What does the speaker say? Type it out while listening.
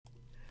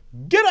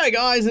G'day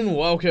guys and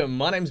welcome,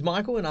 my name's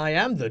Michael and I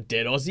am the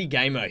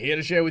DeadAussieGamer, here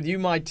to share with you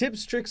my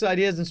tips, tricks,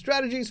 ideas and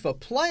strategies for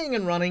playing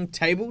and running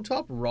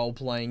tabletop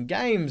role-playing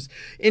games.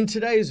 In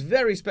today's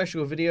very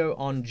special video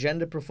on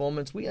gender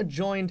performance, we are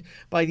joined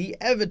by the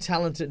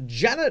ever-talented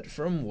Janet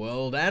from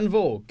World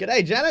Anvil.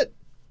 G'day Janet!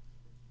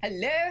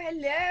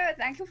 Hello,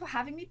 thank you for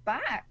having me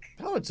back.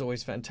 Oh, it's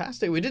always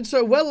fantastic. We did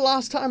so well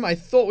last time, I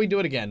thought we'd do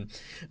it again.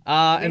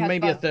 And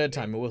maybe a third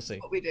time, but we'll see.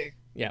 What we do.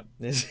 Yeah.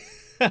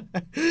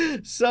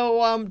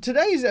 So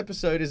today's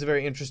episode is a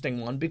very interesting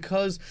one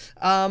because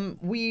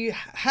we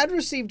had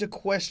received a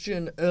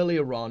question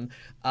earlier on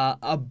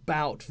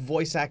about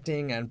voice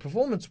acting and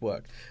performance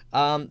work.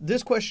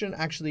 This question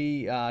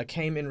actually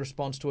came in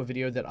response to a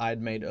video that I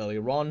had made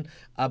earlier on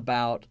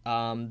about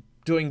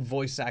doing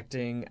voice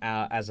acting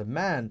as a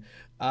man.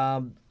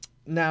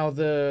 Now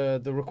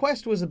the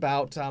request was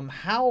about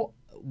how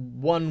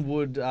one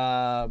would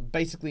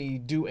basically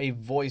do a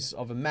voice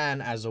of a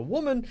man as a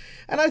woman,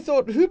 and I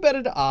thought who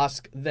better to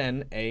ask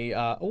than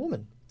a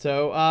woman.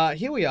 So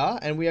here we are,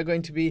 and we are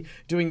going to be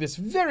doing this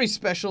very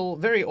special,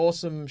 very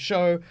awesome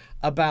show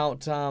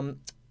about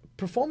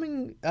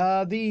performing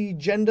the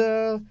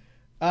gender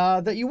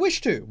that you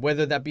wish to,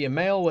 whether that be a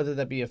male, whether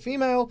that be a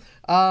female,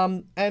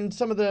 and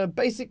some of the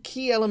basic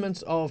key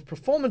elements of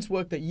performance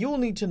work that you'll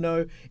need to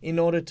know in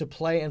order to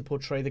play and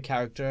portray the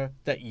character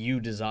that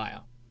you desire.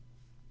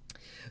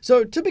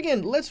 So to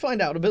begin, let's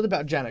find out a bit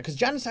about Janet, because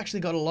Janet's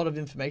actually got a lot of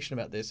information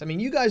about this. I mean,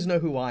 you guys know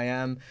who I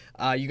am.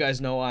 You guys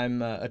know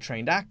I'm a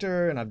trained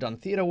actor, and I've done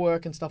theater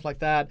work and stuff like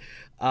that.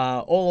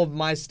 All of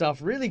my stuff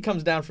really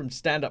comes down from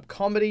stand-up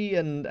comedy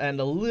and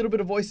a little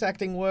bit of voice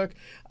acting work.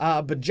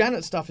 But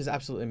Janet's stuff is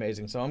absolutely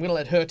amazing. So I'm going to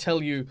let her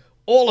tell you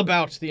all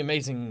about the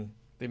amazing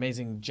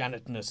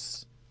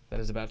Janetness that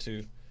is about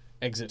to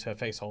exit her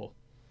face hole.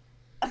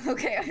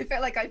 Okay, I feel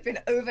like I've been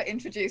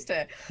over-introduced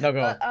here. No,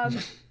 go on.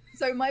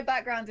 So my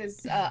background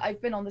is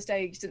I've been on the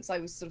stage since I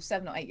was sort of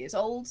 7 or 8 years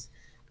old.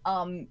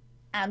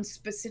 And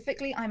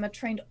specifically, I'm a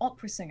trained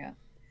opera singer.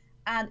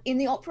 And in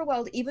the opera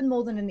world, even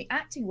more than in the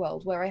acting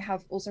world, where I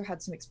have also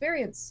had some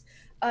experience,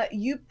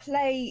 you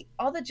play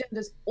other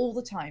genders all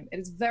the time. It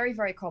is very,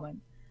 very common.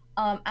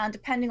 And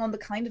depending on the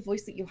kind of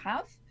voice that you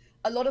have,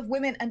 a lot of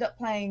women end up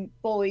playing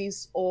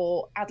boys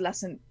or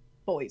adolescent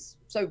boys.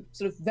 So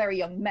sort of very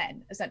young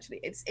men, essentially.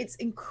 It's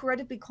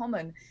incredibly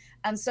common.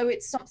 And so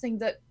it's something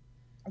that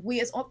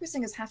we as opera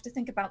singers have to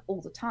think about all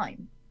the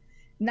time.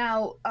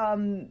 Now,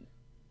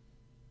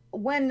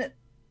 when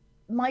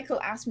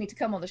Michael asked me to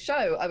come on the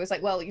show, I was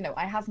like, well, you know,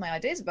 I have my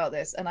ideas about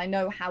this and I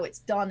know how it's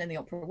done in the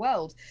opera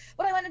world.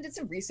 But I went and did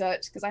some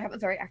research because I have a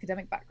very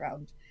academic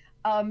background.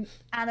 And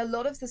a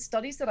lot of the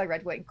studies that I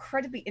read were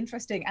incredibly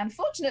interesting and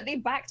fortunately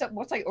backed up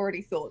what I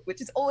already thought,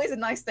 which is always a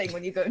nice thing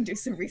when you go and do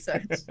some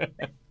research.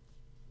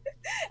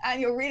 And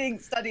you're reading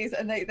studies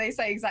and they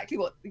say exactly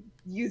what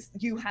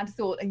you had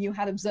thought and you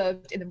had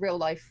observed in the real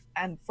life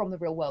and from the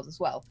real world as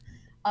well.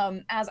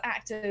 As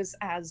actors,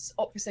 as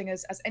opera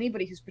singers, as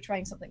anybody who's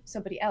portraying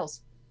somebody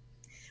else,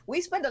 we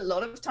spend a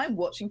lot of time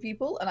watching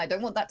people, and I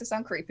don't want that to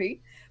sound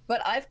creepy,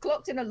 but I've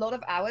clocked in a lot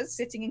of hours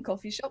sitting in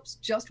coffee shops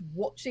just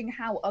watching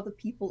how other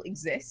people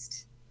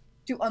exist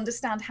to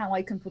understand how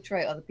I can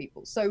portray other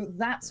people. So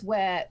that's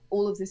where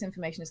all of this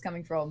information is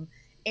coming from,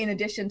 in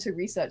addition to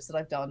research that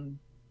I've done,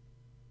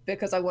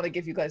 because I want to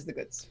give you guys the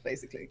goods,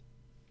 basically.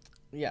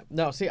 Yeah,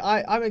 no, see,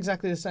 I'm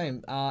exactly the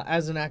same.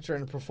 As an actor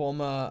and a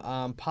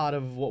performer, part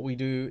of what we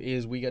do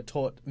is we get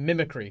taught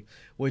mimicry,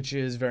 which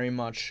is very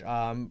much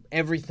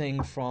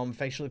everything from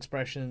facial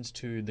expressions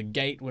to the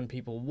gait when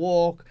people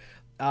walk,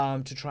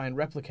 to try and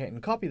replicate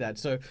and copy that.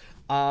 So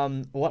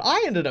what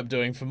I ended up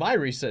doing for my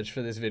research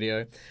for this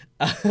video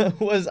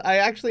was I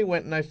actually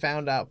went and I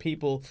found out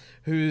people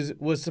who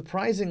was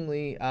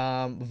surprisingly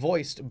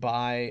voiced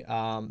by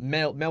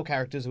male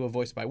characters who were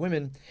voiced by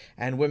women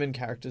and women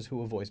characters who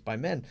were voiced by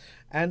men.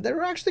 And there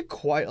were actually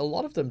quite a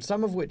lot of them,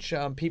 some of which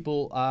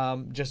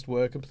people just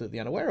were completely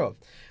unaware of.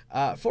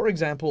 For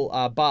example,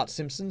 Bart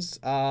Simpson's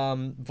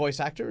voice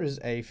actor is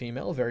a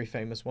female, a very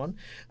famous one.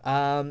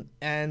 And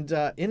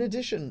in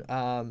addition,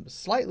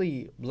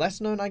 slightly less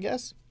known, I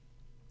guess,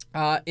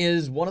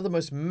 is one of the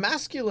most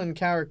masculine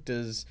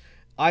characters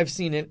I've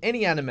seen in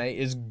any anime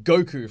is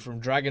Goku from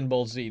Dragon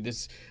Ball Z.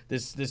 This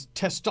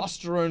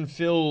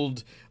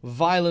testosterone-filled,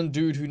 violent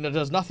dude who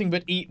does nothing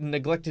but eat and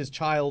neglect his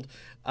child.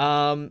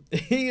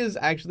 He is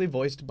actually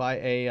voiced by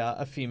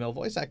a female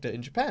voice actor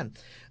in Japan.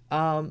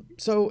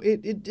 So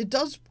it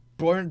does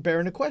bear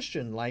in a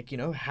question, like, you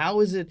know, how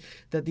is it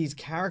that these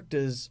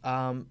characters,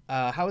 how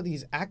are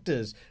these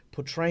actors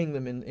portraying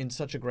them in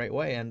such a great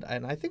way? And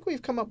I think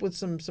we've come up with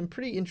some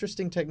pretty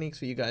interesting techniques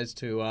for you guys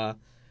to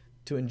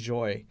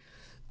enjoy.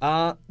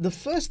 The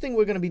first thing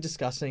we're going to be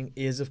discussing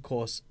is, of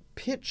course,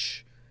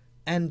 pitch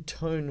and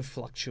tone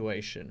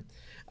fluctuation.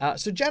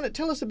 So Janet,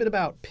 tell us a bit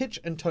about pitch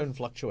and tone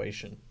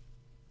fluctuation.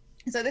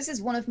 So this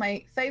is one of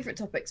my favorite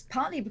topics,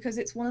 partly because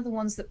it's one of the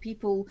ones that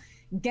people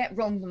get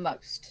wrong the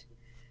most.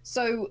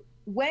 So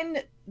when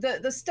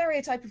the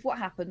stereotype of what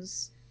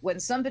happens when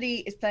somebody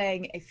is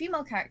playing a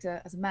female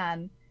character as a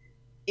man,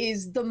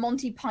 is the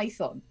Monty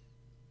Python.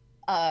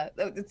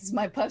 This is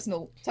my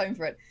personal tone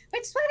for it.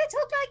 Which is why they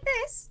talk like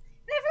this,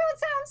 and everyone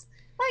sounds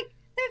like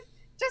they've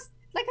just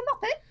like a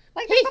muppet,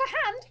 like they've got a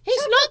hand.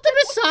 He's not the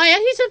Messiah.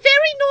 He's a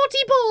very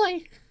naughty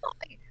boy.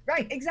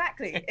 Right,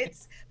 exactly.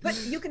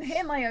 But you can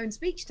hear my own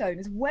speech tone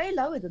is way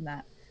lower than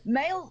that.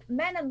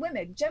 Men and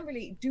women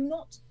generally do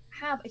not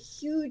have a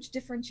huge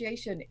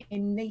differentiation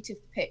in native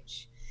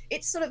pitch.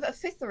 It's sort of a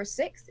fifth or a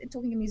sixth in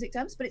talking in music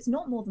terms, but it's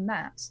not more than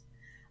that.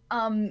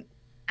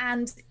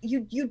 And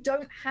you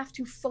don't have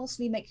to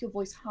falsely make your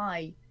voice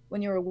high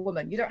when you're a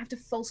woman. You don't have to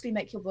falsely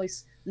make your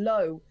voice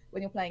low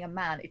when you're playing a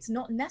man. It's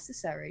not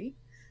necessary,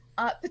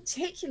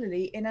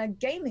 particularly in a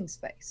gaming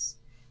space,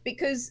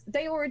 because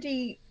they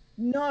already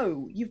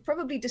know. You've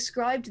probably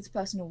described this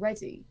person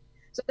already.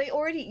 So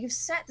you've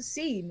set the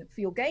scene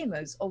for your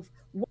gamers of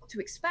what to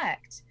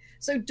expect.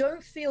 So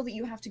don't feel that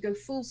you have to go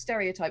full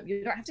stereotype.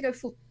 You don't have to go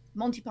full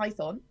Monty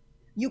Python.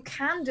 You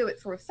can do it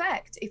for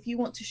effect if you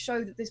want to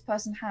show that this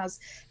person has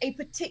a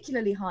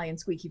particularly high and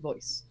squeaky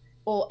voice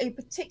or a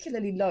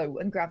particularly low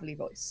and gravelly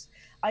voice.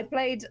 I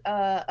played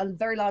a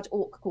very large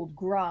orc called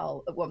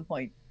Graal at one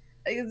point.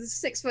 He was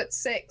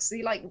 6'6".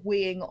 He liked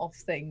weeing off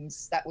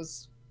things. That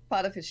was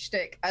part of his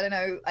shtick. I don't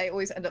know. I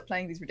always end up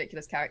playing these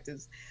ridiculous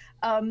characters.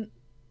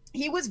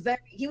 He was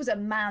a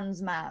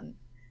man's man.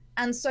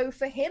 And so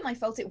for him, I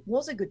felt it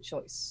was a good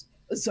choice.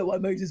 So I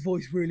made his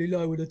voice really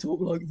low and I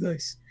talk like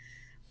this.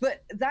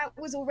 But that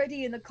was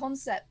already in the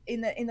concept,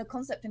 in the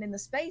concept and in the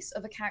space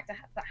of a character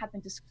that had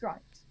been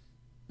described.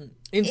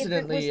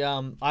 Incidentally,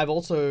 I've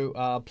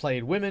also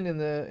played women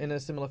in a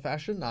similar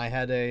fashion. I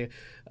had a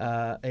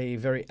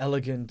very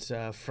elegant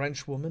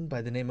French woman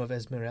by the name of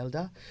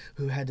Esmeralda,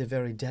 who had a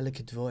very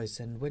delicate voice,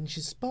 and when she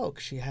spoke,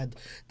 she had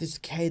this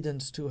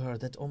cadence to her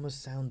that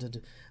almost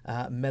sounded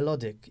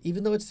melodic,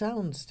 even though it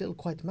sounds still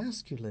quite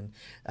masculine.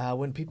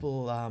 When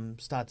people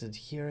started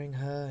hearing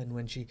her, and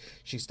when she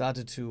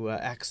started to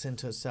accent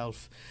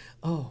herself,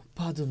 "Oh,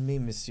 pardon me,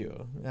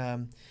 monsieur.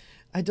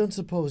 I don't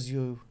suppose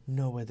you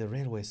know where the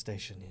railway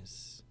station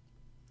is."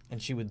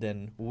 And she would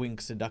then wink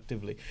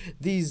seductively.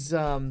 These,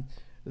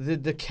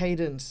 the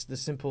cadence, the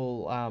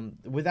simple,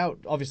 without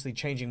obviously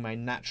changing my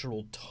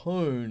natural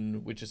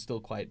tone, which is still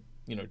quite,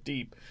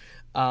 deep,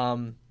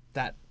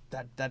 that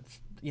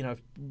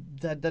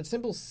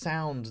simple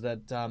sound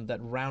that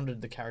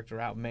rounded the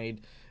character out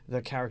made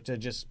the character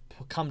just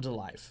come to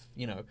life,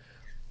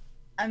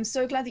 I'm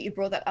so glad that you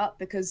brought that up,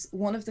 because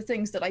one of the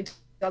things that I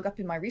dug up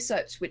in my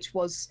research, which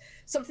was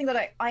something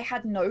that I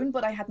had known,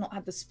 but I had not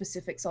had the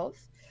specifics of,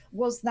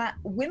 was that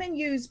women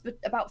use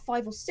about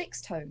 5 or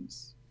 6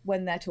 tones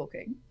when they're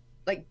talking,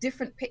 like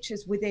different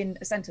pitches within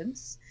a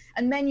sentence,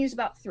 and men use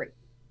about 3.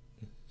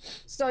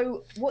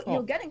 So what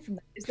you're getting from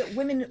that is that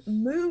women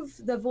move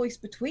their voice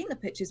between the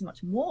pitches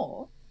much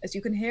more, as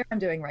you can hear I'm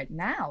doing right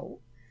now,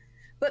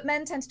 but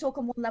men tend to talk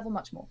on one level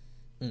much more.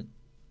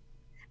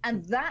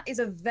 And that is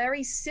a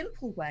very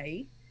simple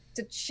way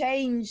to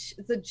change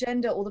the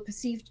gender or the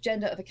perceived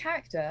gender of a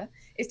character,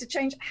 is to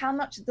change how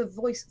much the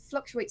voice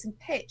fluctuates in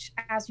pitch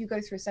as you go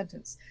through a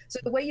sentence. So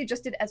the way you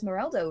just did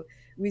Esmeralda,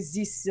 with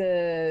this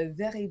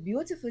very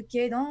beautiful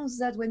cadence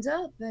that went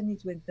up and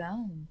it went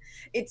down,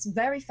 it's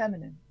very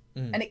feminine.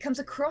 And it comes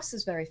across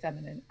as very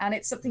feminine. And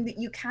it's something that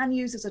you can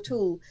use as a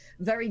tool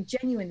very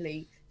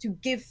genuinely to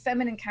give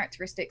feminine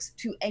characteristics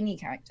to any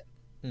character.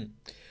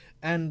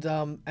 And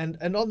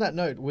on that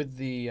note, with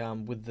the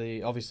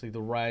obviously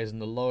the rise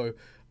and the low,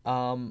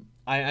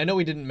 I know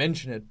we didn't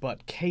mention it,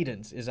 but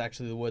cadence is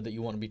actually the word that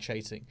you want to be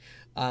chasing.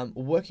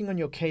 Working on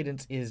your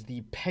cadence is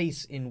the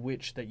pace in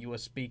which that you are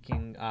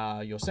speaking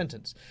your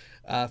sentence.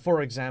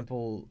 For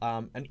example,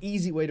 an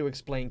easy way to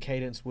explain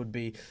cadence would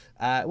be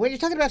when you're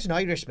talking about an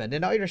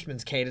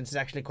Irishman's cadence is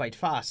actually quite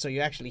fast, so you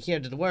actually hear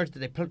that the words that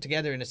they put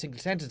together in a single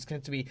sentence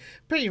tend to be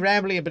pretty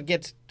rambly, but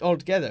gets all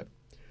together.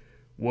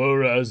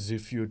 Whereas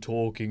if you're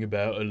talking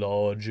about a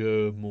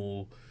larger,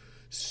 more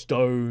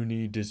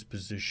stony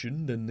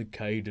disposition, then the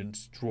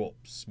cadence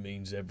drops.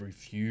 Means every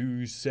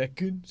few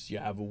seconds you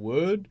have a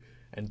word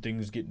and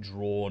things get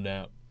drawn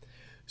out.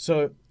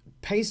 So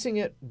pacing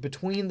it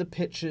between the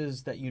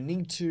pitches that you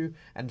need to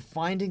and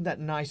finding that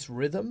nice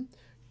rhythm,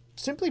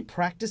 simply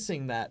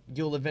practicing that,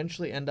 you'll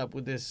eventually end up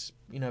with this,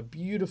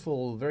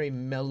 beautiful, very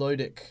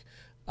melodic,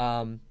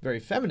 very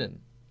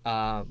feminine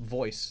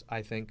voice,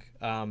 I think.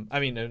 I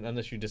mean,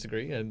 unless you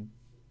disagree, and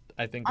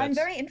I think that's... I'm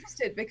very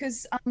interested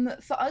because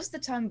for us,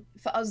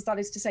 that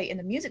is to say, in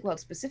the music world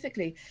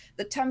specifically,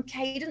 the term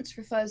cadence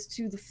refers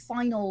to the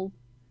final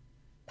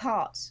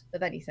part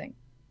of anything.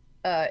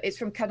 It's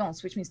from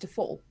cadence, which means to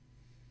fall.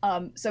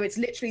 So it's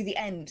literally the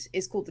end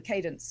is called the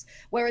cadence.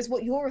 Whereas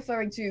what you're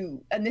referring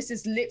to, and this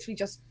is literally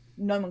just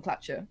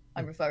nomenclature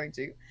I'm referring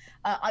to,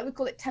 I would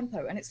call it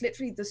tempo, and it's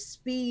literally the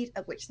speed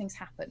at which things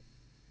happen.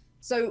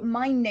 So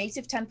my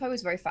native tempo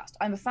is very fast.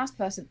 I'm a fast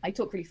person. I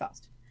talk really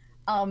fast.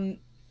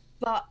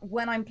 But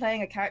when I'm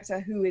playing a character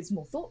who is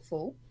more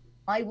thoughtful,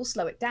 I will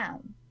slow it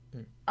down.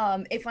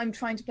 If I'm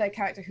trying to play a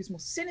character who's more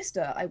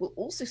sinister, I will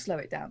also slow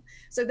it down.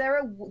 So there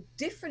are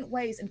different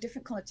ways and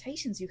different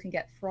connotations you can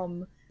get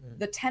from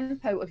the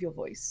tempo of your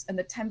voice and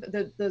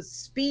the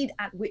speed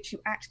at which you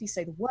actually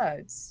say the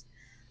words.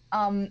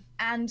 And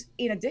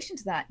in addition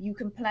to that, you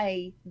can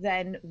play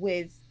then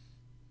with,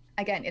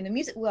 again, in the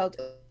music world,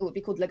 it would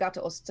be called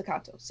legato or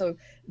staccato. So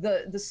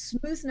the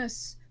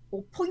smoothness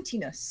or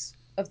pointiness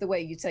of the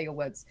way you say your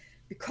words.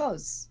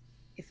 Because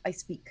if I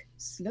speak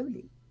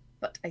slowly,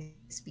 but I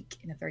speak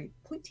in a very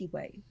pointy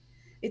way,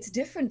 it's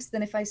different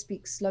than if I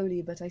speak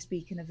slowly, but I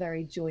speak in a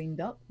very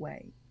joined up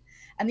way.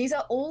 And these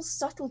are all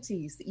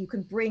subtleties that you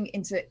can bring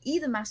into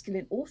either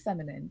masculine or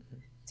feminine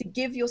to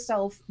give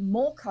yourself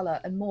more color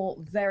and more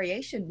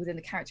variation within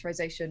the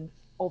characterization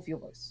of your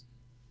voice.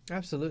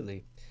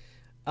 Absolutely.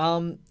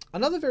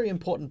 Another very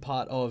important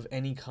part of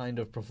any kind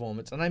of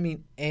performance, and I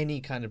mean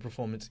any kind of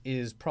performance,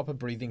 is proper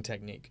breathing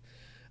technique.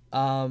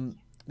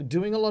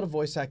 Doing a lot of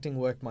voice acting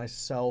work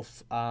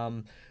myself,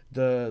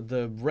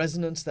 the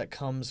resonance that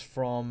comes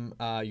from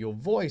your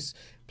voice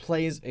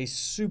plays a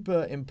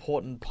super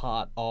important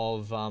part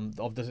of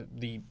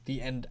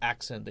the end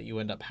accent that you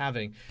end up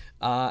having,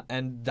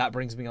 and that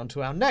brings me on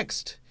to our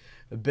next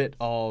bit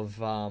of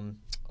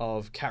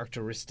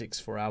characteristics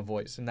for our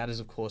voice, and that is,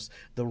 of course,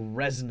 the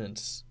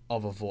resonance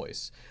of a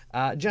voice.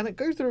 Janet,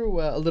 go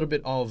through a little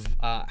bit of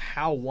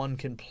how one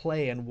can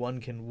play and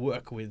one can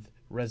work with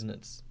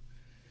resonance.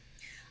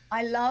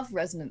 I love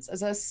resonance.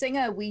 As a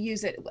singer, we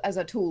use it as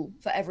a tool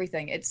for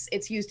everything.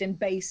 It's used in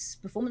bass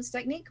performance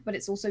technique, but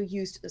it's also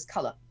used as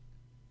color.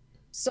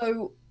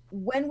 So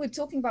when we're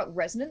talking about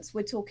resonance,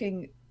 we're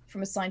talking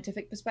from a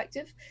scientific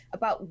perspective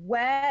about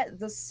where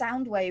the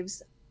sound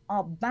waves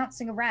are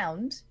bouncing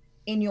around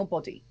in your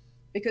body,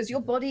 because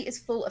your body is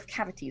full of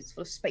cavities,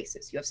 full of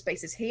spaces. You have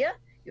spaces here,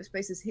 you have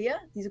spaces here.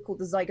 These are called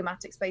the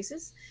zygomatic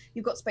spaces.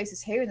 You've got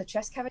spaces here in the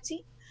chest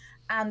cavity.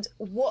 And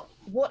what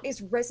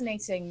is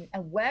resonating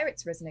and where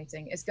it's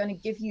resonating is going to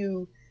give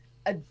you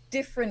a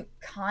different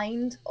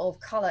kind of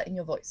color in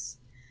your voice.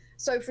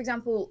 So, for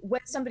example,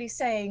 when somebody's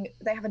saying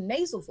they have a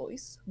nasal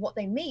voice, what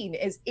they mean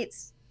is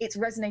it's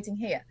resonating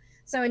here.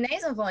 So a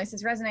nasal voice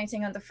is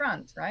resonating at the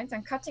front, right?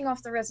 I'm cutting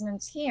off the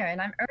resonance here,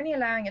 and I'm only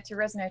allowing it to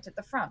resonate at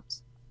the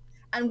front.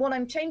 And what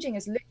I'm changing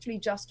is literally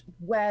just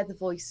where the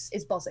voice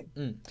is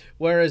buzzing.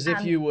 Whereas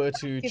if you were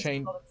to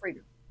change,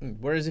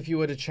 whereas if you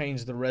were to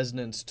change the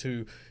resonance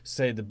to,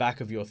 say, the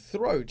back of your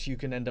throat, you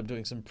can end up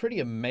doing some pretty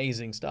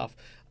amazing stuff.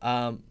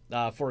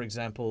 For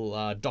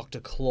example,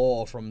 Dr.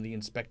 Claw from the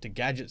Inspector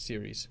Gadget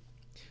series.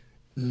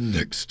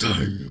 Next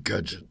time,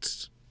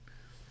 gadgets.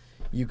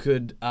 You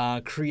could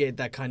create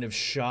that kind of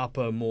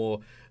sharper,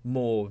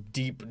 more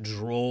deep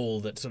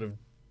drawl that sort of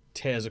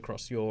tears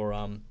across your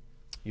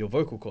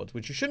vocal cords,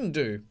 which you shouldn't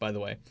do, by the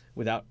way,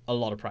 without a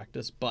lot of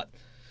practice. But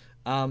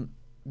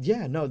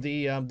yeah, no,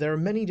 there are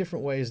many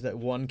different ways that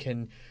one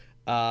can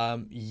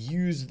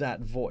use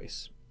that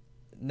voice.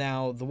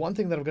 Now, the one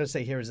thing that I'm going to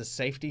say here is a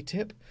safety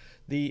tip.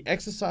 The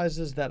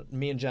exercises that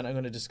me and Jen are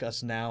going to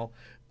discuss now,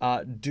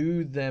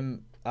 do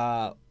them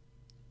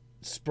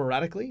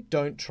sporadically.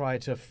 Don't try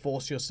to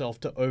force yourself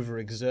to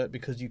overexert,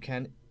 because you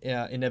can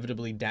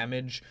inevitably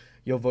damage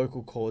your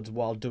vocal cords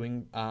while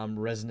doing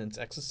resonance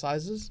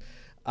exercises.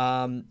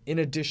 In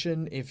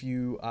addition, if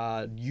you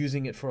are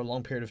using it for a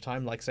long period of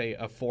time, like say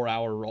a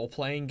 4-hour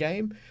role-playing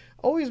game,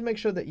 always make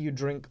sure that you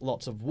drink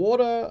lots of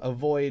water,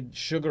 avoid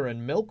sugar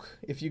and milk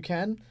if you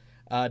can.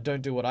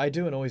 Don't do what I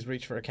do and always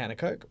reach for a can of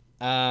Coke.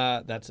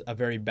 That's a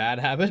very bad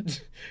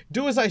habit.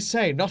 Do as I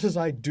say, not as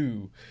I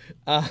do.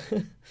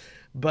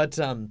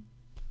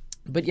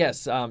 But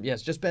yes,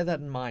 just bear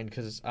that in mind,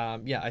 because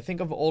yeah, I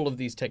think of all of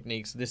these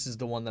techniques, this is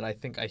the one that I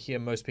think I hear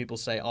most people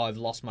say, oh, I've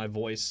lost my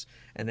voice,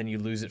 and then you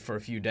lose it for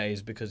a few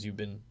days because you've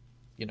been,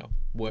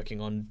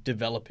 working on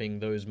developing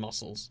those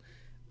muscles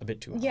a bit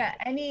too hard. Yeah,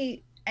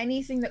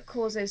 anything that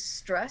causes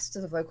stress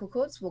to the vocal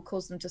cords will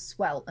cause them to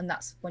swell, and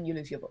that's when you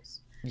lose your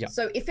voice. Yeah.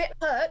 So if it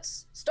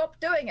hurts, stop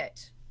doing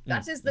it.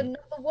 That is the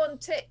number one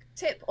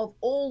tip of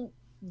all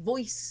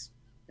voice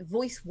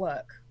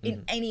work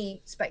in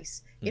any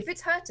space. If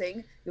it's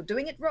hurting, you're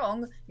doing it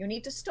wrong, you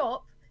need to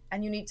stop,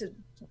 and you need to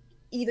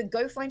either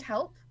go find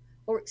help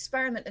or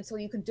experiment until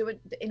you can do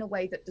it in a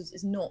way that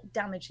is not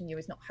damaging you,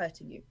 is not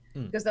hurting you.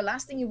 Because the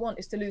last thing you want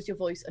is to lose your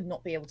voice and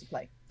not be able to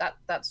play.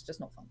 That's just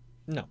not fun.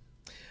 No.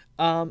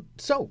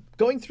 So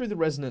going through the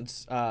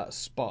resonance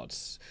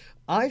spots,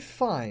 I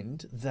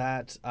find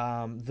that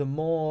the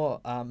more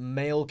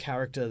male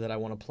character that I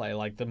want to play,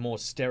 like the more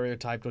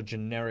stereotyped or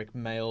generic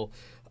male,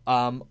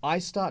 I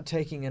start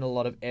taking in a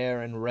lot of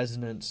air and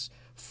resonance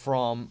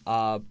from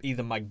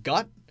either my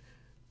gut,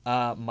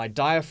 my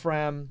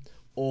diaphragm,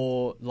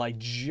 or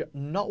like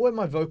not where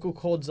my vocal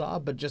cords are,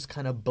 but just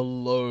kind of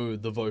below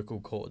the vocal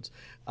cords.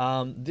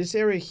 This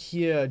area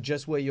here,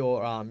 just where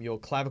your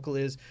clavicle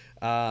is,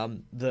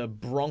 the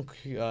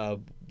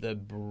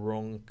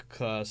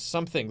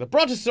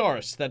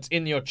brontosaurus that's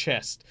in your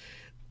chest.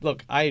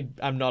 look,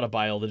 I'm not a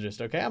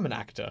biologist, okay? I'm an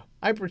actor.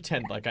 I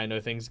pretend like I know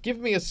things. Give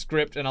me a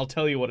script and I'll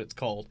tell you what it's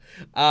called.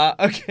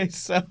 Okay,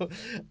 so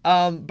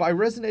by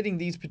resonating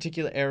these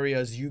particular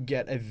areas, you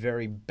get a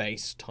very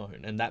bass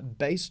tone. And that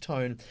bass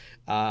tone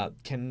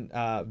can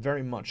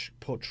very much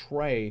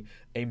portray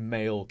a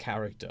male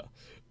character.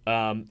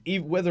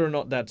 Whether or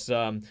not that's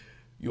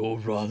your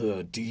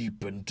rather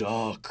deep and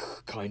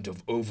dark kind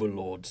of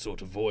overlord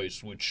sort of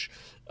voice, which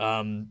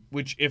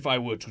if I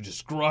were to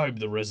describe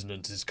the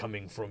resonance is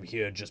coming from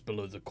here just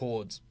below the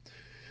chords.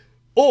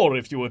 Or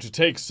if you were to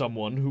take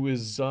someone who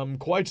is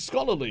quite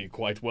scholarly,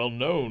 quite well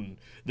known,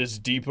 this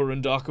deeper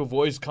and darker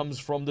voice comes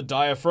from the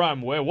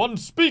diaphragm where one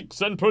speaks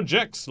and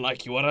projects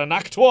like you are an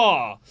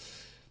actor.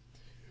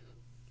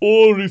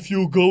 Or if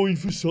you're going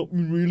for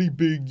something really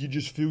big, you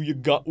just fill your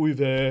gut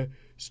with air,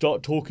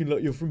 start talking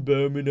like you're from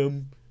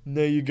Birmingham, and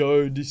there you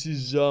go. This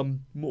is more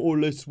or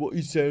less what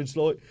he sounds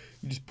like.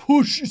 You just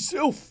push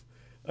yourself,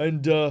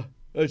 and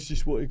that's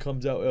just what it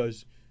comes out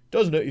as.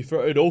 Doesn't hurt your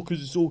throat at all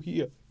because it's all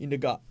here in the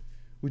gut,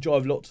 which I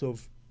have lots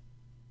of.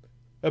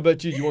 How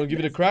about you? Do you want to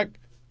give it a crack?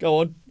 Go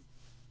on.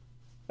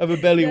 Have a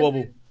belly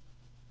wobble.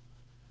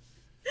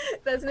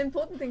 There's an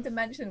important thing to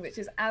mention, which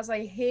is as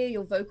I hear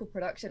your vocal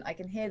production, I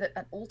can hear that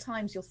at all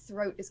times your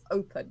throat is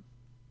open.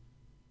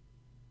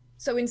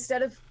 So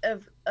instead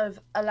of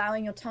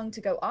allowing your tongue to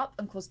go up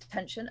and cause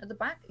tension at the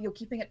back, you're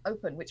keeping it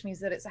open, which means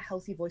that it's a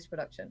healthy voice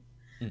production.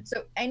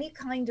 So any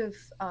kind of,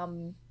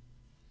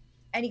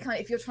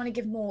 if you're trying to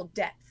give more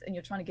depth and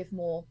you're trying to give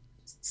more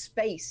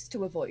space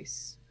to a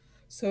voice.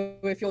 So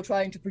if you're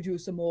trying to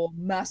produce a more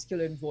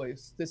masculine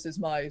voice, this is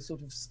my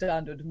sort of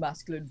standard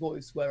masculine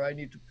voice where I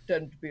need to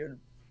pretend to be I'm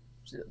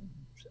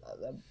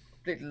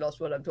completely lost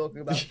what I'm talking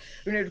about.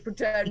 We need to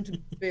pretend to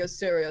be a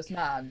serious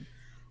man.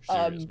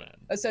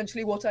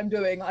 Essentially what I'm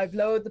doing, I've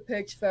lowered the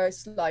pitch very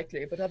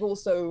slightly, but I've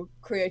also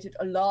created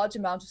a large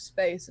amount of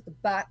space at the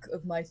back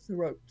of my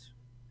throat.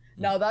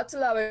 Now that's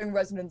allowing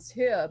resonance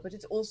here, but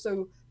it's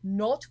also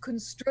not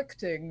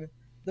constricting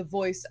the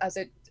voice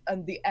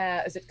and the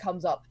air as it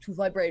comes up to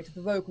vibrate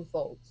the vocal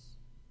folds.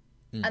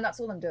 And that's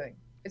all I'm doing.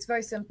 It's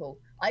very simple.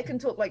 I can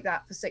talk like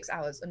that for 6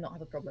 hours and not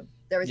have a problem.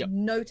 There is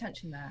no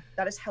tension there.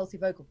 That is healthy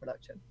vocal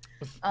production.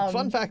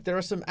 Fun fact: there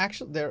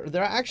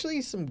are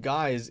actually some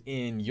guys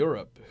in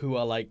Europe who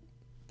are like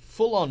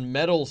full-on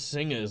metal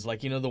singers,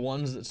 like, you know, the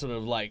ones that sort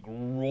of like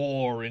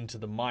roar into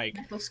the mic.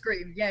 Metal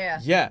scream, yeah.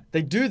 Yeah,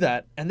 they do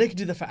that, and they can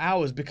do that for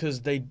hours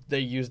because they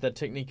use that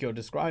technique you're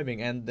describing,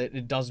 and that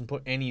it doesn't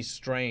put any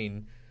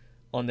strain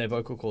on their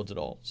vocal cords at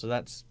all. So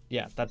that's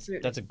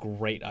a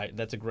great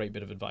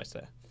bit of advice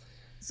there.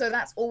 So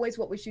that's always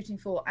what we're shooting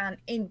for. And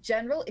in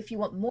general, if you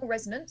want more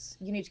resonance,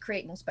 you need to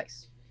create more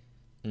space.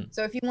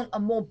 So if you want a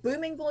more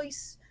booming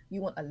voice,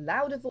 you want a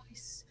louder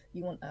voice,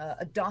 you want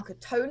a darker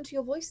tone to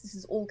your voice, this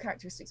is all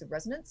characteristics of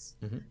resonance.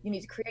 You need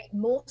to create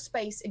more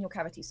space in your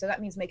cavity. So that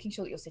means making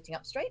sure that you're sitting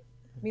up straight.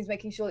 It means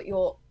making sure that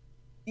you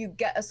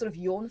get a sort of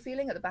yawn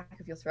feeling at the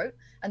back of your throat.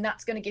 And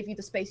that's going to give you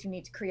the space you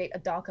need to create a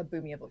darker,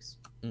 boomier voice.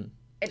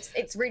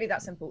 It's really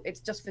that simple. It's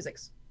just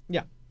physics.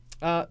 Yeah.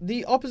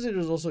 The opposite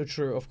is also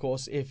true, of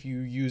course, if you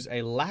use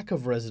a lack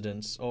of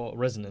resonance,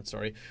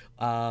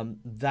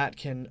 that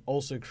can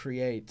also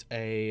create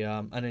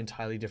an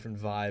entirely different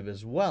vibe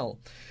as well.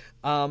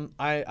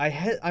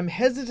 I'm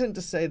hesitant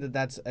to say that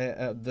that's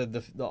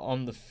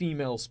on the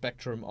female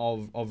spectrum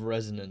of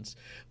resonance.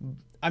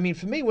 I mean,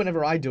 for me,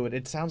 whenever I do it,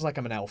 it sounds like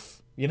I'm an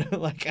elf. You know,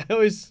 like I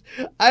always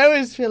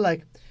feel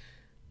like,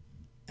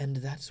 and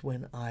that's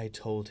when I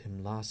told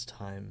him last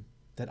time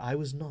that I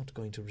was not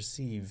going to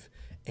receive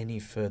any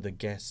further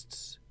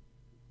guests.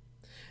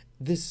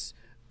 This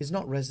is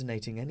not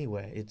resonating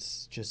anywhere.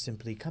 It's just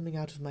simply coming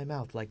out of my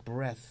mouth like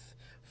breath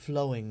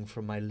flowing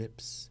from my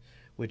lips,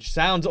 which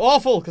sounds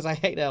awful because I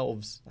hate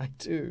elves. I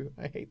do.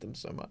 I hate them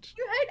so much.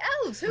 You hate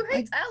elves? Who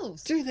hates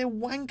elves? Dude, they're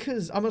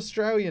wankers. I'm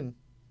Australian.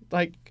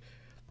 Like,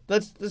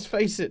 let's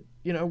face it.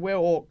 You know, we're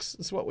orcs.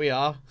 That's what we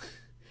are.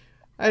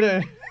 I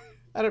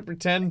don't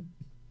pretend.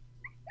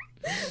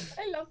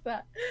 I love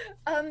that.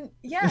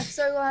 Yeah,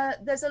 so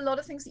there's a lot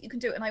of things that you can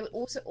do, and I would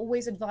also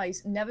always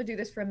advise never do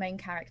this for a main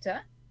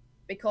character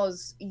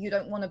because you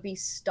don't want to be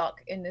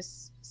stuck in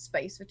this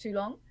space for too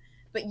long,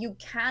 but you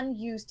can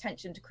use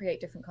tension to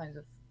create different kinds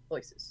of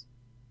voices.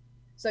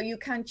 So you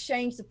can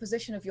change the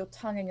position of your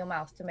tongue in your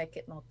mouth to make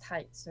it more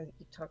tight so that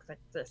you talk like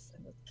this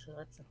and it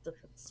creates a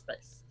different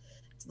space.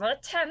 It's very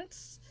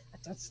tense. I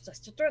don't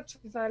suggest you do it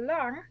for very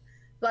long,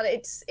 but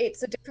it's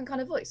a different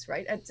kind of voice,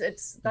 right?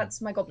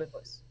 That's my goblin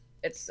voice.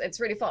 It's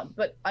really fun,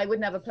 but I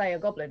would never play a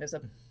goblin as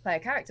a player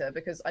character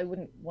because I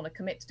wouldn't want to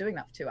commit to doing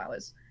that for 2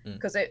 hours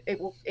because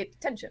it's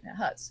tension, it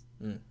hurts.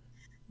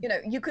 You know,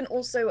 you can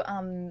also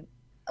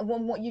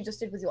what you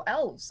just did with your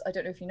elves, I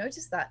don't know if you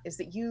noticed that, is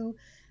that you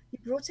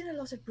brought in a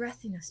lot of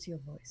breathiness to your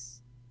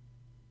voice,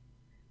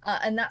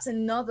 and that's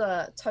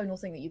another tonal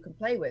thing that you can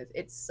play with.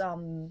 It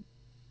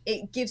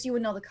gives you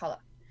another color,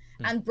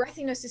 and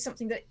breathiness is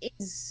something that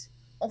is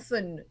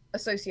often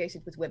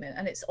associated with women,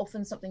 and it's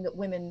often something that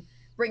women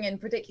bring in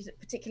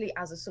particularly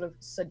as a sort of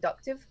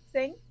seductive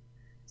thing.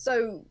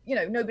 So, you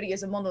know, nobody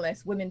is a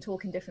monolith. Women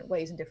talk in different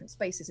ways in different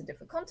spaces, in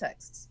different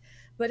contexts.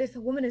 But if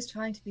a woman is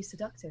trying to be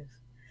seductive,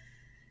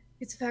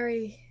 it's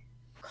very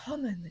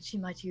common that she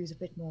might use a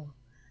bit more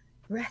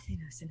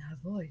breathiness in her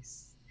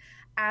voice.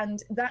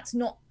 And that's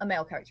not a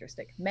male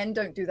characteristic. Men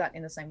don't do that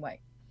in the same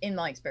way, in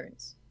my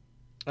experience.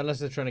 Unless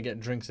they're trying to get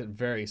drinks at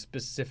very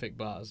specific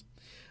bars.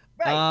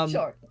 Right,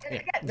 sure. Yeah.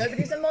 Again,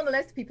 nobody's a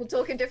monolith. People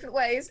talk in different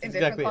ways, in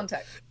different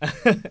contexts.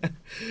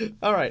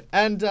 All right,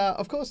 and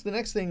of course, the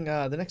next thing,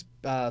 the next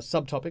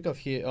subtopic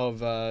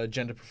of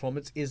gender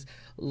performance is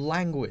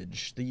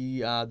language.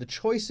 The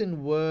choice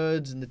in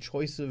words and the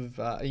choice of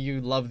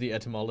you love the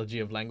etymology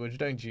of language,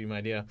 don't you,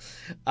 my dear?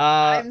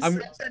 I'm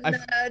such a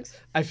nerd.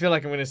 I feel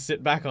like I'm going to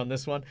sit back on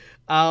this one.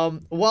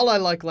 While I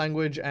like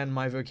language and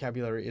my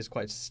vocabulary is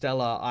quite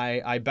stellar,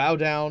 I bow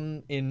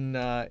down in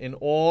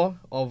awe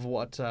of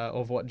what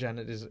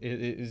Janet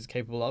is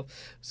capable of.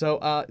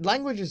 So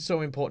language is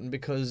so important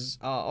because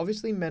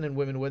obviously men and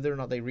women, whether or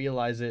not they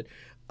realize it,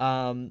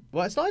 well,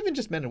 it's not even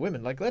just men and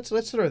women. Like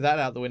let's throw that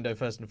out the window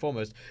first and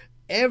foremost.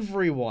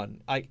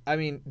 Everyone, I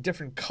mean,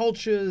 different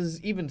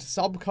cultures, even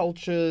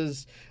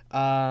subcultures.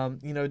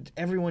 You know,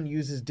 everyone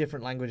uses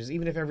different languages.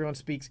 Even if everyone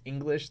speaks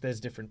English, there's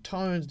different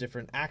tones,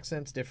 different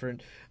accents,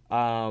 different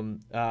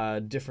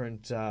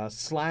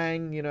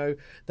slang. You know,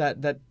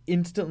 that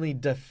instantly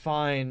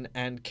define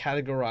and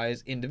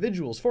categorize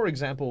individuals. For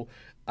example,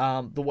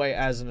 the way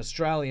as an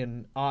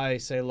Australian I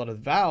say a lot of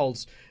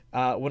vowels.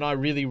 When I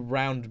really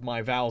round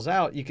my vowels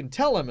out, you can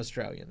tell I'm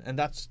Australian, and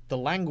that's the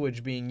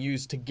language being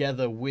used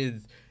together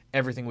with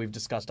everything we've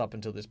discussed up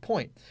until this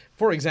point.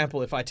 For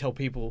example, if I tell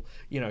people,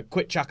 you know,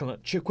 quit chucking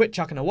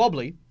a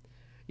wobbly,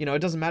 you know, it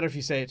doesn't matter if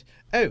you say it,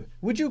 oh,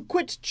 would you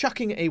quit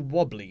chucking a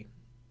wobbly?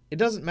 It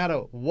doesn't matter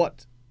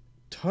what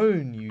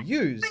tone you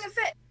use. Throwing a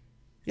fit.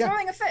 Yeah.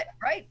 Throwing a fit,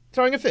 right?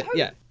 Throwing a fit,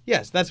 yeah.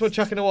 Yes, that's what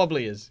chucking a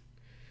wobbly is.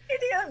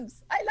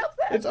 Idioms. I love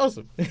that. It's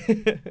awesome.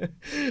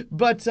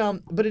 But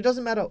it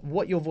doesn't matter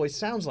what your voice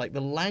sounds like.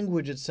 The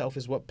language itself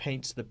is what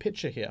paints the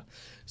picture here.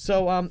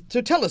 So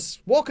so tell us,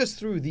 walk us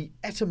through the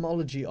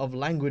etymology of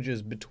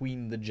languages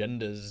between the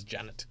genders,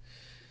 Janet.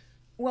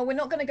 Well, we're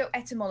not going to go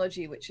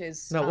etymology, which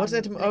is... No, what's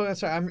etymology? Oh,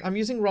 sorry, I'm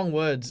using wrong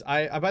words.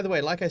 I by the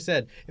way, like I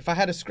said, if I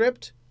had a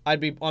script, I'd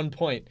be on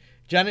point.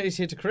 Janet is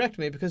here to correct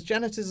me because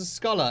Janet is a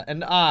scholar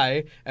and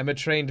I am a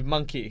trained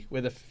monkey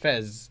with a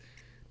fez.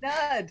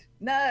 Nerd.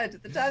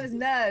 The term is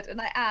nerd, and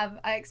I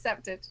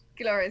accept it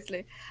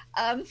gloriously.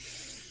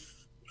 That's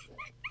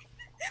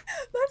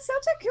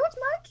such a cute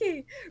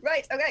monkey.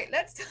 Right, okay,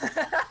 let's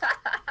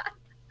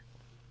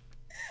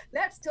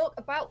talk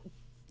about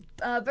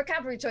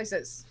vocabulary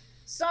choices.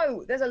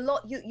 So there's a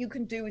lot you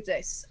can do with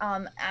this,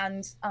 and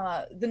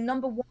the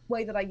number one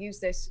way that I use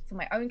this for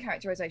my own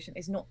characterization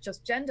is not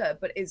just gender,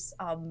 but is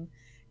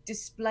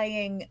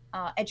displaying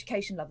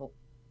education level.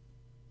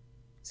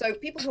 So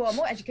people who are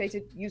more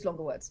educated use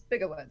longer words,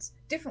 bigger words,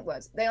 different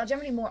words. They are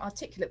generally more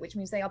articulate, which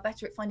means they are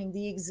better at finding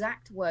the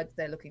exact word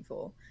they're looking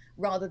for,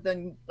 rather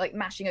than like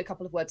mashing a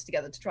couple of words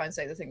together to try and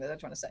say the thing that they're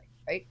trying to say,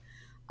 right?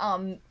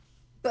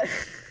 But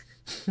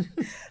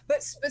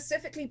but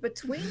specifically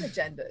between the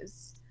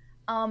genders,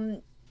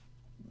 men,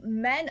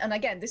 and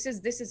again, this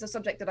is a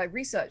subject that I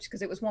researched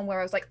because it was one where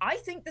I was like, I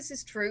think this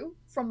is true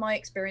from my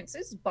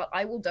experiences, but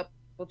I will double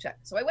check.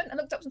 So I went and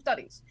looked up some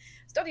studies.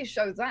 Studies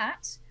show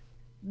that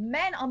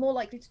men are more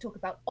likely to talk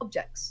about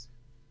objects.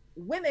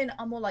 Women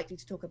are more likely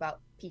to talk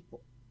about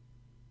people.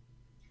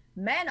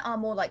 Men are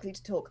more likely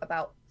to talk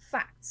about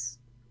facts.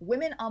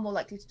 Women are more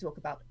likely to talk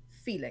about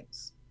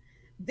feelings.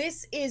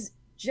 This is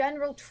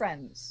general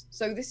trends.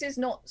 So this is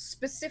not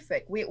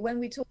specific.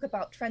 When we talk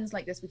about trends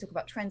like this, we talk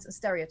about trends and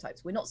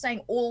stereotypes. We're not saying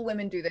all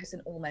women do this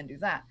and all men do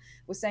that.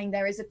 We're saying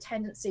there is a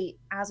tendency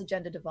as a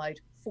gender divide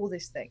for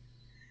this thing.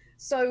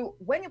 So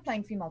when you're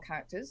playing female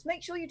characters,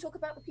 make sure you talk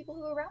about the people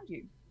who are around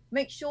you.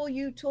 Make sure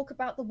you talk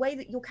about the way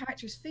that your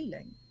character is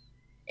feeling.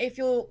 If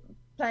you're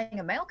playing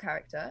a male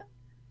character,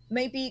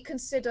 maybe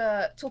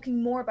consider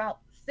talking more about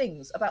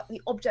things, about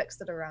the objects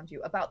that are around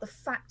you, about the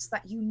facts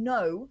that you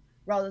know,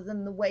 rather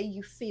than the way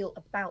you feel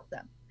about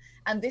them.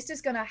 And this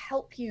is going to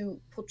help you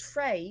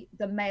portray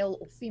the male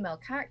or female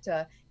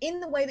character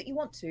in the way that you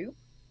want to,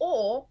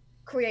 or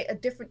create a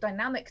different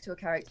dynamic to a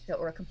character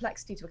or a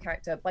complexity to a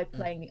character by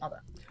playing the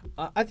other.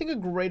 I think a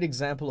great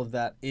example of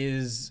that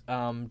is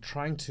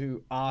trying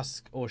to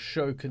ask or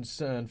show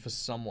concern for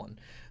someone.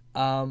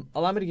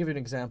 Allow me to give you an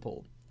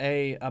example.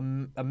 A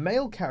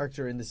male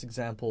character in this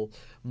example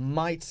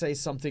might say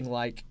something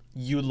like,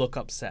 "You look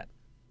upset,"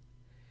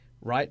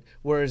 right?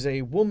 Whereas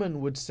a woman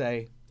would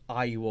say,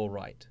 "Are you all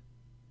right?"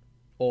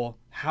 Or,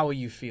 "How are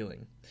you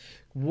feeling?"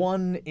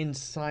 One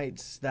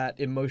incites that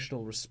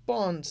emotional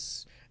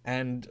response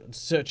and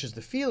searches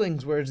the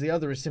feelings, whereas the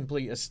other is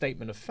simply a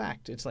statement of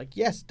fact. It's like,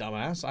 "Yes,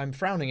 dumbass, I'm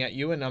frowning at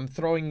you and I'm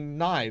throwing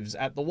knives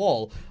at the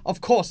wall. Of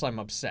course I'm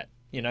upset."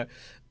 you know,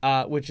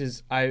 which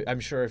is I'm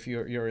sure if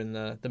you're in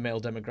the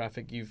male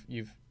demographic,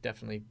 you've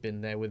definitely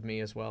been there with me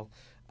as well.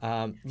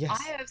 Yes.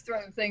 I have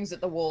thrown things at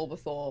the wall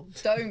before.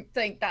 Don't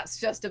think that's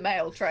just a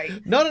male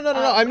trait. No.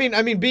 I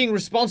mean, being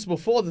responsible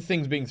for the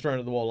things being thrown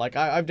at the wall. Like,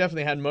 I've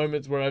definitely had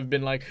moments where I've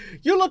been like,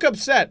 "You look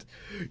upset."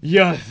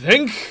 You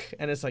think?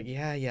 And it's like,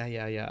 yeah.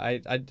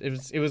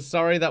 It was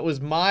sorry. That was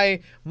my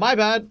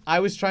bad. I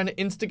was trying to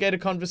instigate a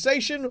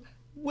conversation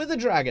with a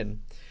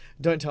dragon.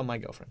 Don't tell my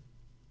girlfriend.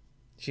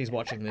 She's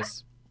watching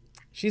this.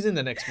 She's in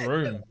the next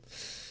room.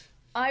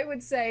 I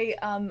would say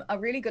a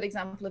really good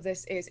example of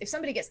this is if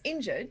somebody gets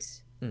injured,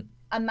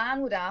 a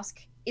man would ask,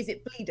 "Is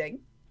it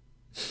bleeding?"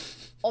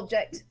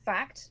 Object,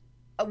 fact.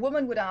 A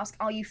woman would ask,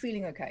 "Are you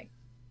feeling okay?"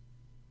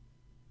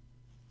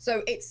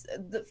 So it's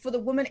for the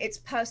woman, it's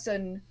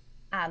person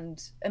and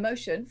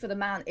emotion. For the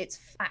man, it's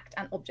fact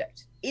and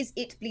object. Is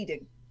it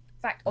bleeding?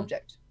 Fact,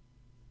 object.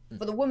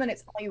 For the woman,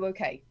 it's are you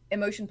okay?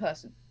 Emotion,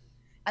 person.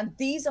 And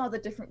these are the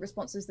different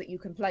responses that you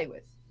can play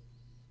with.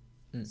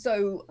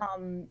 So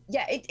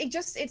yeah, it's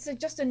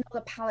just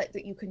another palette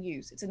that you can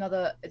use. It's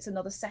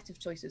another set of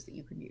choices that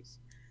you can use.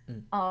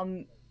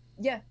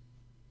 Yeah,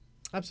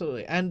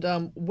 absolutely. And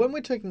when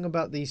we're talking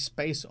about the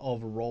space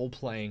of role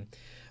playing,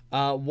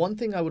 one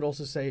thing I would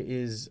also say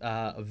is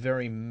a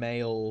very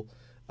male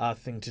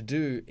thing to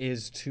do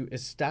is to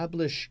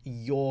establish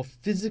your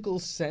physical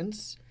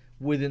sense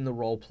within the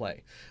role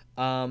play.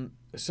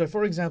 So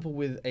for example,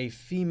 with a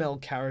female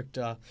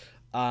character,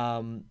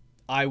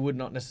 I would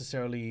not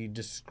necessarily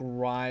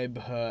describe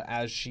her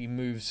as she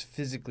moves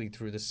physically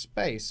through the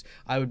space.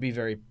 I would be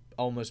very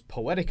almost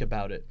poetic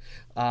about it.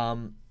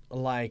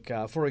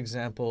 For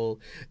example,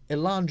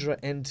 Elandra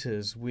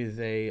enters with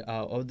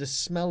the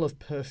smell of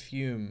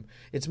perfume.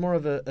 It's more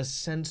of a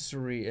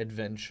sensory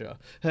adventure.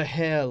 Her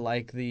hair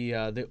like the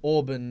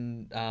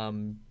auburn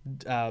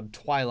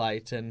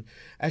twilight, and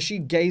as she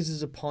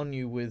gazes upon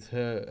you with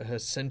her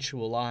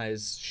sensual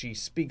eyes, she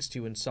speaks to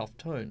you in soft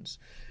tones.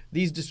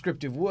 These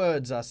descriptive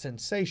words are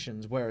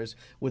sensations, whereas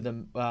with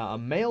a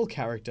male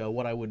character,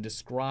 what I would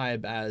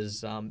describe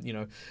as,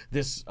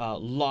 this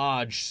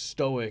large,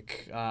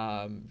 stoic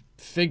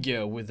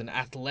figure with an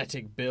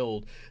athletic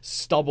build,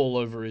 stubble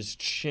over his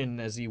chin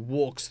as he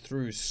walks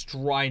through,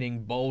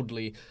 striding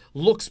boldly,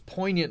 looks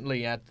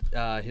poignantly at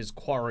his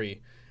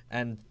quarry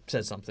and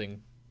says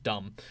something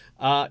dumb.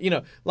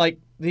 Like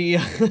the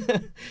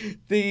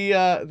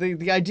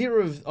the idea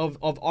of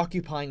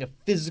occupying a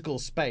physical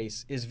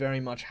space is very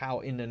much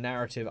how in a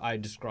narrative I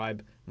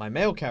describe my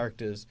male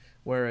characters,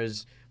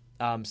 whereas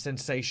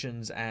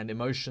sensations and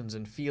emotions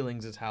and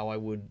feelings is how I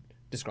would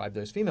describe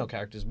those female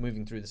characters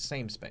moving through the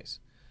same space.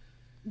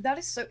 That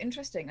is so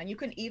interesting, and you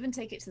can even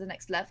take it to the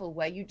next level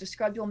where you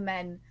describe your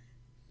men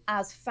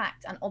as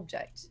fact and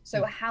object,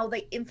 so how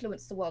they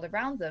influence the world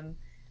around them.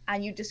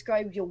 And you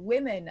describe your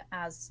women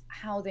as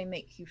how they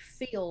make you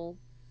feel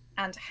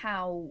and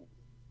how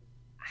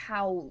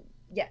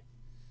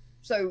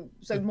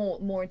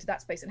more into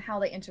that space and how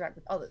they interact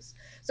with others.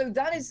 So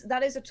that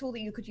is a tool that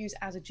you could use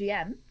as a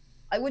GM.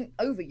 I wouldn't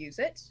overuse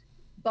it,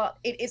 but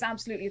it is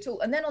absolutely a tool.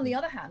 And then on the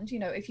other hand,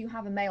 if you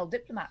have a male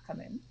diplomat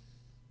come in,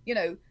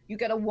 you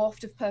get a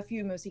waft of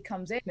perfume as he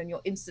comes in and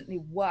you're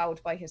instantly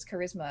wowed by his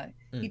charisma.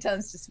 He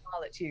turns to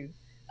smile at you.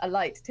 A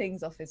light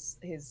tings off his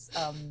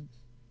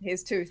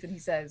tooth and he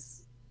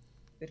says,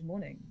 "Good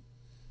morning."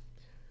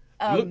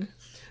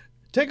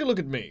 Take a look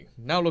at me.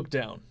 Now look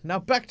down. Now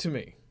back to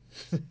me.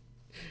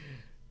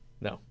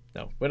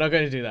 No, we're not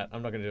going to do that.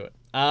 I'm not going to do it.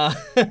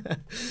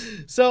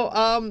 So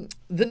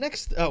the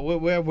next,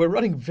 we're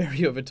running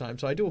very over time,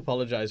 so I do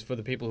apologize for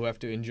the people who have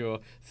to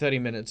endure 30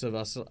 minutes of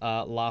us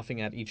laughing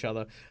at each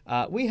other.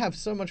 We have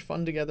so much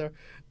fun together.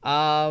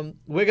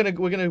 We're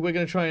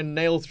gonna try and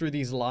nail through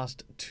these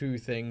last two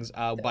things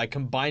by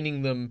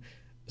combining them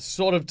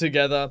sort of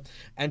together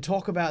and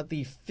talk about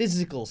the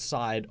physical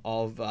side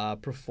of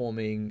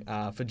performing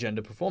for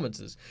gender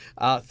performances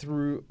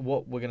through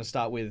what we're going to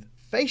start with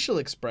facial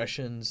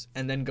expressions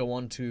and then go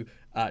on to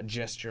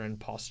gesture and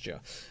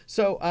posture.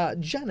 So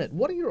Janet,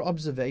 what are your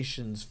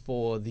observations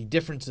for the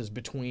differences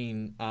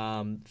between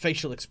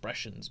facial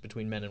expressions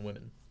between men and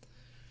women?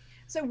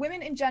 So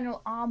women in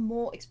general are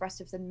more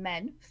expressive than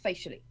men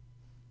facially.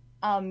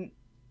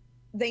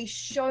 They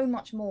show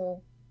much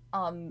more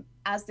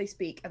as they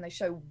speak, and they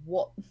show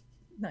what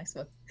nice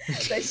one.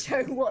 They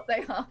show what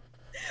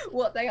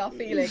they are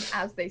feeling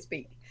as they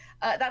speak.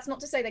 That's not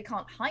to say they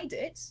can't hide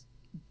it,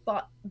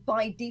 but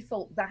by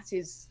default, that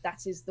is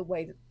the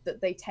way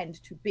that they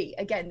tend to be.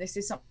 Again, this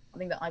is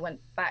something that I went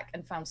back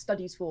and found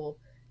studies for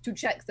to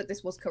check that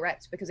this was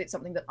correct, because it's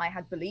something that I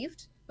had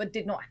believed but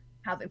did not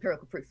have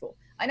empirical proof for.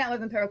 I now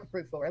have empirical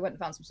proof for. I went and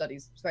found some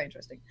studies. It's very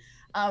interesting.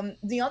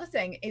 The other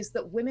thing is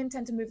that women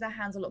tend to move their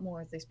hands a lot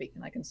more as they speak,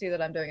 and I can see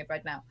that I'm doing it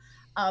right now.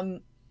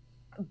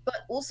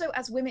 But also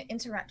as women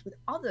interact with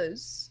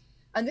others,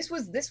 and this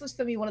was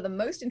for me one of the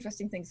most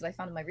interesting things that I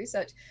found in my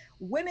research,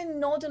 women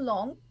nod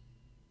along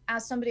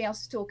as somebody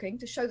else is talking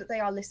to show that they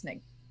are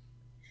listening.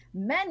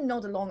 Men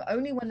nod along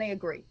only when they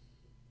agree.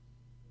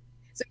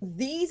 So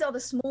these are the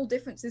small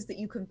differences that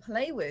you can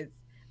play with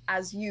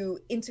as you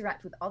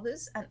interact with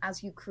others and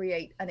as you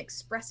create an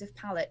expressive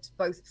palette,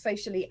 both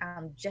facially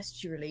and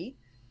gesturally,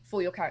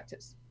 for your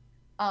characters.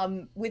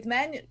 With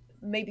men,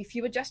 maybe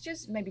fewer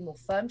gestures, maybe more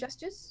firm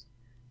gestures.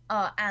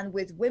 And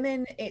with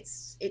women,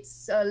 it's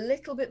a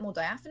little bit more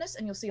diaphanous,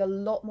 and you'll see a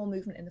lot more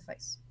movement in the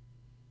face.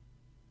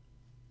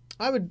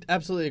 I would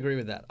absolutely agree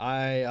with that.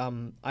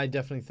 I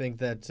definitely think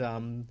that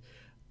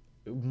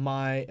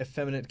my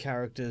effeminate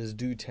characters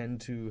do tend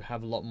to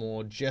have a lot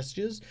more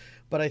gestures,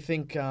 but I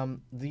think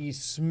the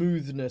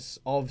smoothness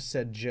of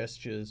said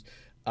gestures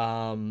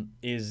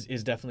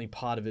is definitely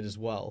part of it as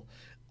well.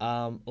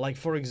 Like,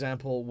 for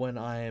example, when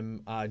I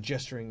am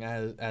gesturing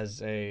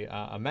as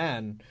a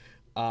man,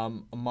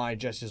 my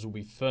gestures will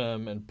be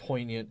firm and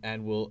poignant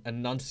and will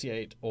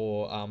enunciate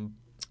or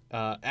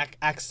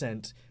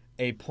accent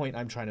a point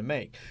I'm trying to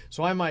make.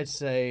 So I might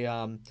say,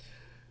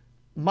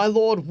 my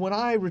lord, when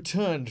I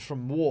returned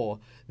from war,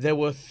 there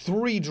were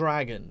 3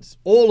 dragons,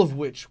 all of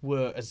which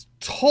were as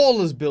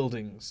tall as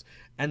buildings,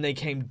 and they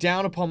came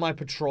down upon my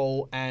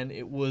patrol, and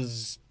it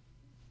was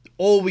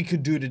all we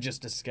could do to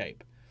just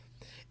escape.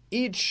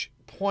 Each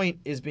point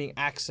is being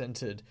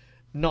accented,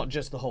 not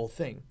just the whole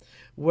thing.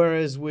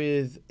 Whereas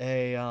with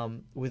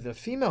a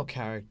female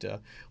character,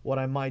 what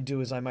I might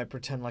do is I might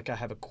pretend like I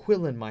have a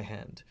quill in my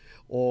hand,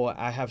 or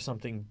I have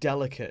something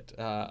delicate,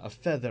 a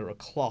feather, a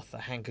cloth, a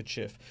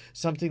handkerchief,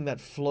 something that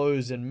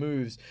flows and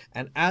moves.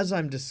 And as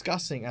I'm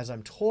discussing, as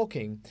I'm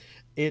talking,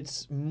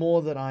 it's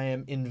more that I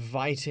am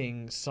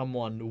inviting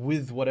someone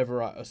with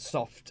whatever a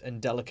soft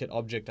and delicate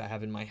object I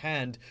have in my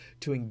hand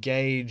to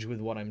engage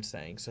with what I'm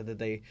saying so that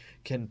they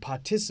can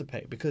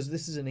participate, because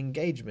this is an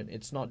engagement.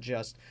 It's not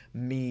just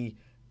me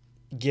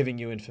giving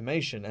you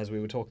information, as we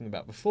were talking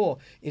about before.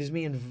 It is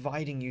me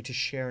inviting you to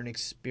share an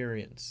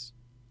experience.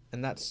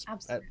 And that's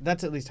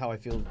at least how I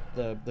feel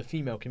the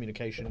female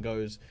communication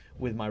goes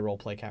with my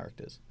roleplay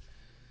characters.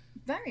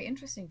 Very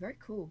interesting, very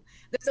cool.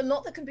 There's a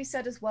lot that can be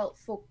said as well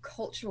for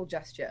cultural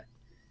gesture.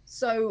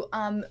 So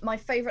my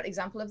favorite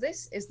example of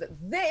this is that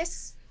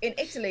this in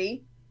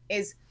Italy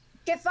is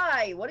 "che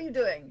fai?" What are you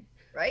doing?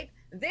 Right?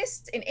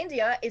 This in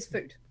India is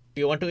food.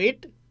 You want to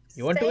eat?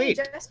 You want to eat?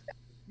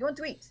 You want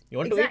to eat? You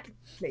want to eat?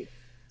 Exactly.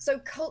 So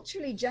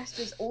culturally,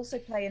 gestures also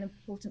play an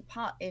important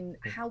part in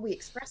how we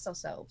express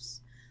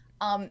ourselves.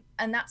 And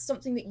that's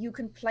something that you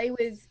can play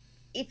with.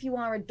 If you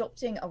are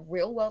adopting a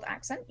real world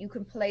accent, you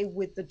can play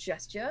with the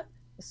gesture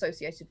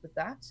associated with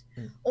that.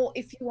 Or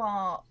if you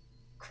are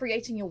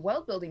creating your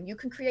world building, you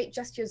can create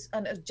gestures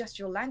and a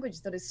gestural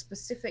language that is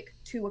specific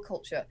to a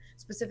culture,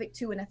 specific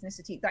to an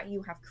ethnicity that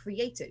you have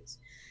created.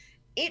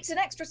 It's an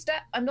extra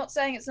step. I'm not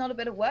saying it's not a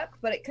bit of work,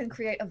 but it can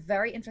create a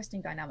very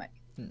interesting dynamic.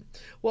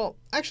 Well,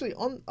 actually,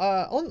 on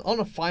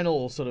a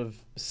final sort of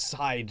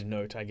side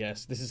note, I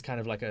guess, this is kind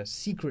of like a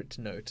secret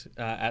note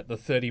at the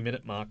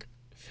 30-minute mark.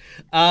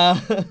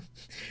 Don't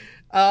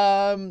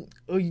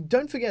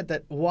forget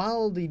that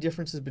while the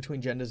differences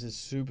between genders is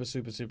super,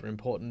 super, super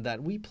important,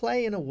 that we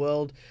play in a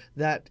world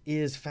that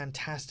is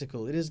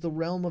fantastical. It is the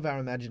realm of our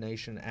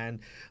imagination, and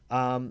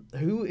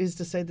who is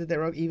to say that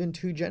there are even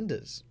 2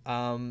 genders?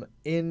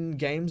 In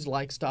games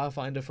like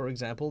Starfinder, for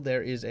example,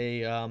 there is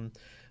a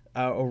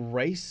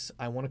race.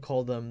 I want to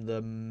call them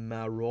the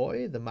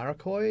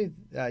Marokoi.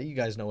 You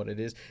guys know what it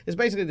is. It's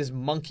basically this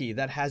monkey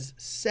that has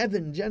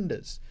 7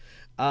 genders.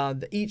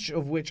 Each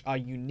of which are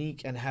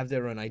unique and have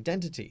their own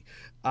identity,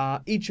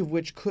 each of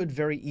which could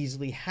very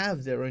easily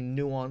have their own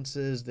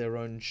nuances, their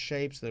own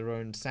shapes, their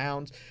own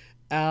sounds,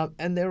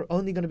 and they're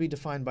only going to be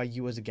defined by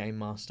you as a game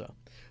master.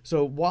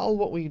 So while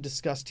what we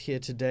discussed here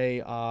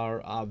today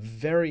are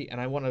very, and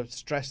I want to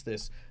stress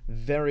this,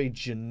 very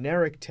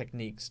generic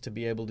techniques to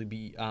be able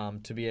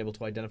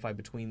to identify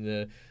between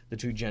the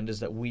 2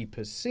 genders that we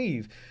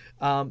perceive,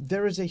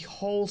 there is a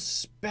whole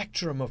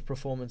spectrum of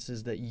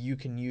performances that you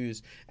can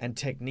use and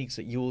techniques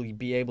that you will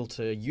be able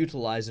to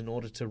utilize in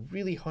order to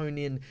really hone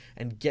in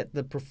and get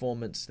the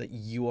performance that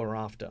you are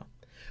after.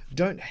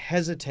 Don't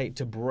hesitate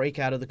to break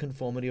out of the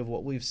conformity of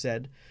what we've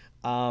said.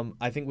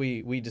 I think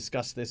we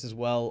discussed this as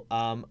well,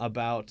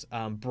 about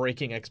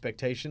breaking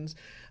expectations.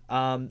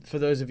 For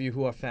those of you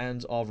who are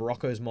fans of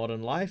Rocko's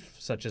Modern Life,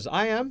 such as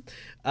I am,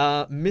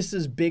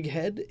 Mrs.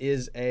 Bighead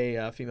is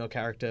a female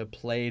character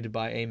played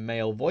by a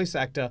male voice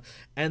actor,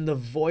 and the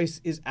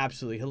voice is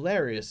absolutely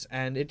hilarious,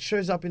 and it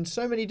shows up in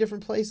so many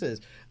different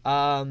places.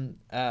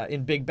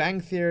 In Big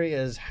Bang Theory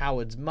as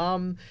Howard's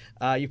mum.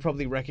 You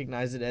probably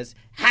recognize it as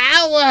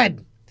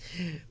Howard!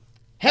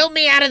 Help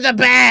me out of the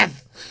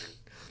bath!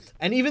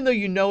 And even though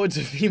you know it's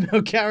a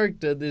female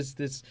character,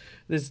 this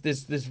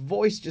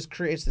voice just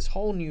creates this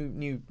whole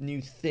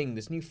new thing,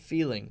 this new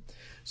feeling.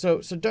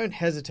 So don't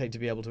hesitate to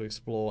be able to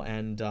explore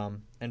and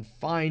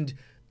find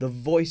the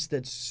voice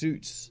that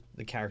suits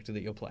the character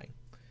that you're playing.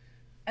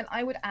 And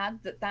I would add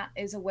that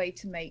is a way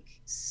to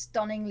make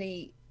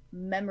stunningly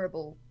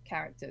memorable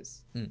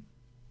characters,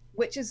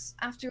 which is,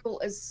 after all,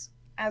 as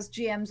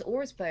GMs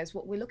or as players,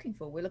 what we're looking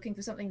for. We're looking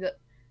for something that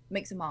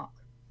makes a mark.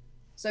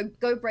 So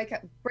go break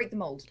the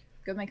mold.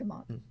 Go make a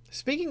mark.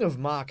 Speaking of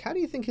Mark, how do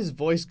you think his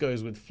voice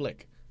goes with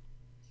Flick?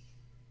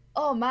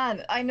 Oh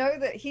man, I know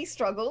that he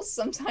struggles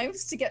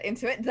sometimes to get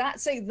into it. That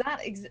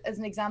as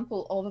an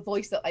example of a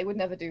voice that I would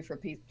never do for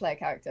a player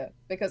character,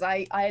 because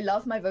I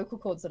love my vocal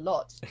cords a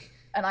lot,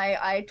 and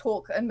I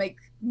talk and make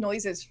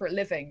noises for a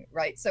living,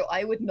 right? So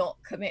I would not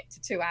commit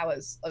to 2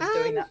 hours of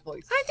doing that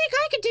voice. I think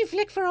I could do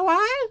Flick for a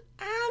while.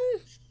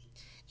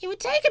 It would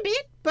take a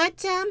bit,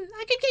 but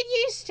I could get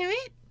used to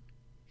it.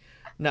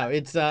 No,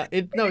 it's a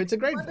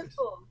great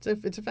Wonderful. voice.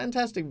 It's a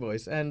fantastic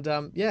voice, and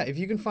yeah, if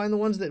you can find the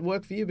ones that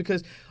work for you,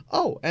 because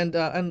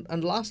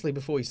and lastly,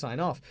 before we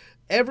sign off,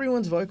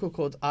 everyone's vocal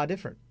cords are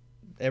different.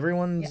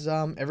 Everyone's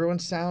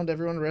everyone's sound,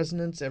 everyone's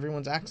resonance,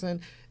 everyone's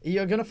accent.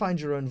 You're gonna find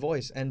your own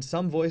voice, and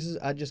some voices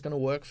are just gonna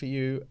work for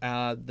you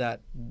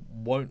that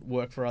won't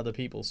work for other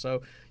people.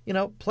 So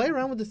play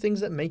around with the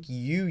things that make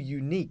you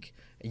unique.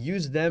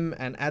 Use them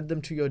and add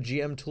them to your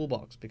GM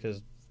toolbox,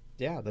 because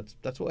yeah,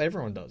 that's what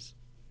everyone does.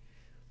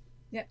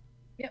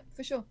 Yeah,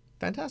 for sure.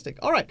 Fantastic.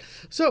 All right.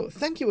 So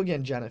thank you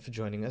again, Janet, for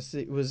joining us.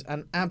 It was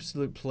an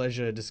absolute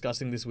pleasure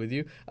discussing this with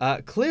you.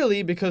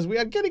 Clearly, because we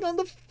are getting on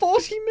the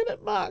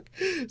 40-minute mark.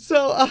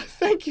 So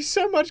thank you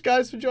so much,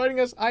 guys, for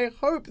joining us. I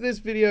hope this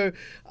video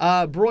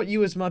brought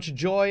you as much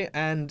joy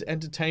and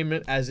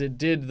entertainment as it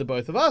did the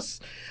both of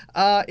us.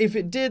 If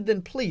it did,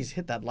 then please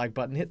hit that like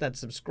button, hit that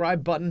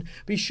subscribe button.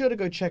 Be sure to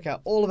go check out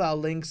all of our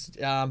links.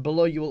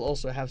 Below, you will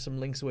also have some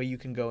links where you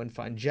can go and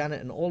find Janet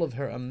and all of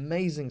her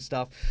amazing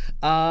stuff.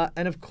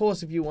 And of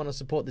course, if you want to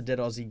support the Dead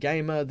Aussie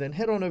Gamer, then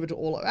head on over to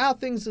all of our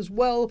things as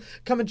well.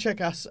 Come and check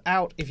us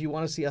out if you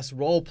want to see us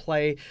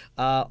roleplay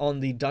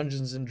on the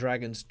Dungeons and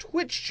Dragons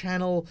Twitch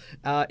channel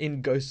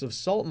in Ghosts of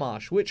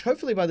Saltmarsh, which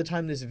hopefully by the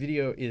time this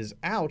video is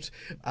out,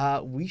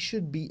 we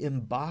should be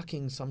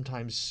embarking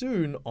sometime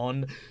soon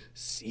on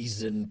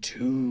Season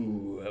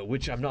 2,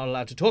 which I'm not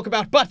allowed to talk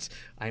about, but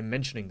I'm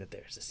mentioning that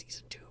there's a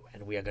Season 2.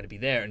 And we are going to be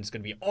there, and it's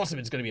going to be awesome,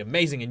 it's going to be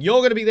amazing, and you're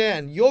going to be there,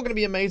 and you're going to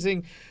be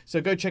amazing. So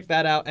go check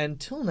that out.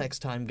 Until next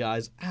time,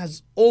 guys,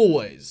 as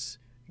always,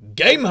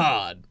 game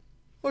hard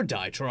or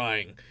die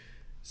trying.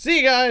 See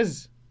you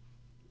guys!